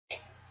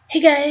Hey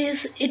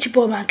guys, it's your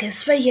boy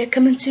Marcus right here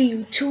coming to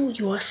you to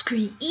your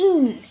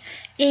screen.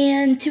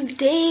 And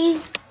today,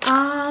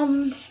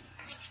 I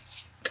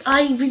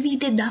really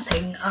did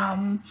nothing.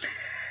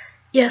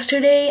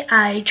 Yesterday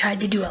I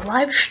tried to do a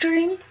live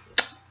stream,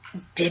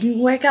 didn't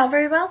work out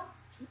very well.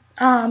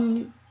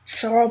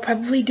 So I'll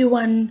probably do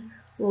one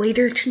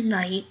later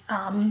tonight.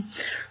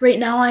 Right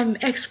now I'm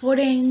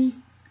exporting,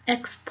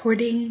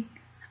 uploading,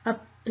 I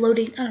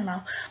don't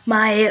know,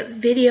 my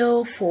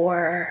video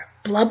for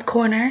Blub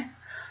Corner.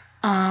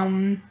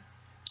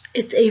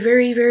 It's a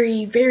very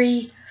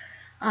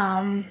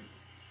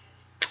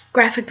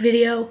graphic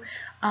video,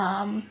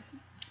 and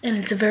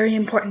it's a very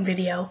important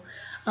video.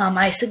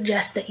 I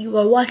suggest that you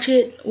go watch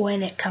it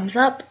when it comes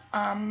up,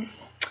 and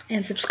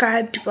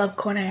subscribe to Blub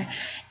Corner,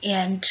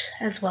 and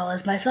as well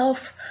as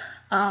myself.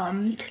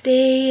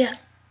 Today,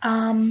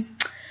 I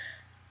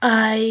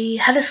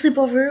had a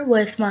sleepover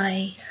with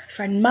my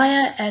friend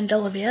Maya and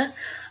Olivia,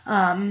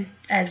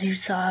 as you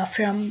saw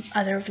from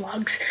other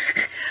vlogs.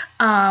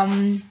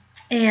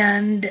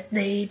 And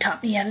they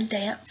taught me how to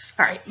dance.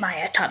 Alright,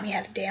 Maya taught me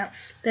how to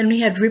dance. Then we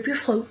had Rip Your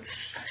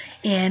Floats,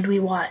 and we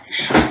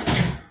watched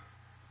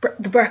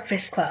The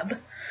Breakfast Club.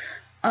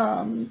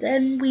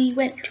 Then we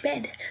went to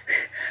bed.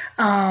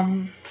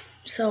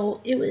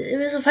 So it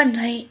was a fun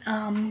night.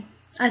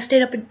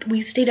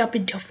 We stayed up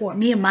until 4.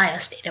 Me and Maya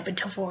stayed up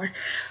until 4.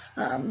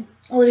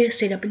 Olivia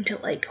stayed up until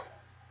like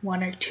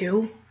 1 or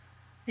 2.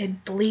 I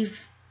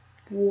believe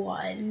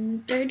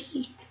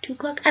 1:30, 2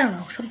 o'clock. I don't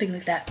know, something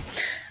like that.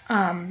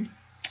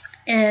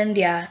 And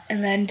yeah,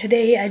 and then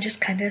today I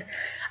just I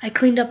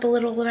cleaned up a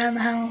little around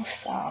the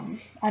house.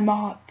 I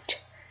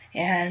mopped,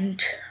 and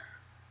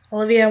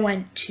Olivia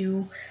went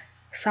to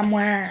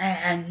somewhere,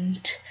 and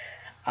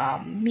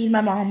me and my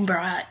mom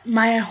brought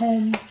Maya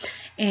home,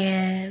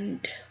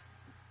 and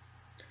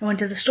I went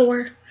to the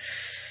store,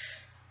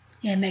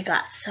 and I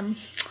got some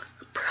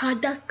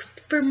products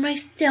for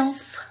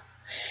myself.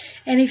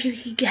 And if you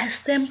can guess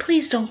them,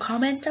 please don't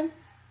comment them.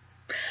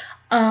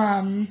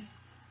 I'm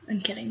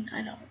kidding.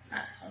 I don't.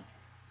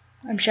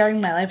 I'm sharing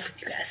my life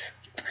with you guys.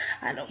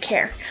 I don't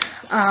care.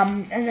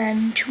 And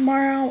then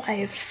tomorrow I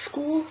have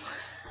school.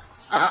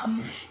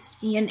 And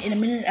in a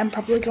minute I'm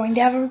probably going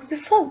to have a Rip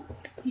Float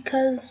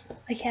because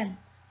I can.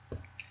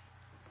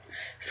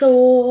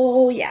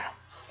 So yeah.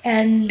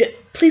 And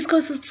please go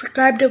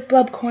subscribe to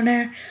Blub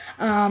Corner.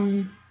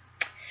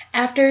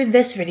 After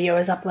this video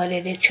is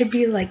uploaded, it should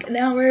be like an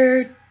hour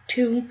or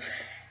 2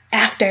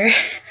 after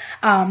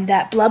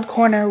that Blub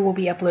Corner will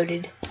be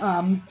uploaded.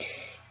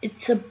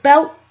 It's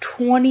about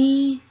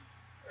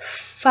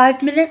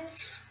 25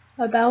 minutes,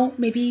 about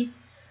maybe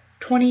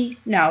 20,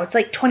 no, it's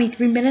like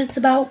 23 minutes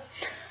about.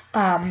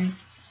 And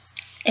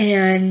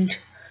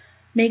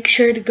make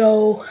sure to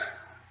go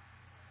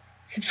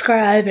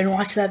subscribe and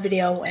watch that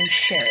video and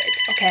share it,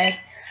 okay?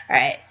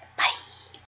 Alright.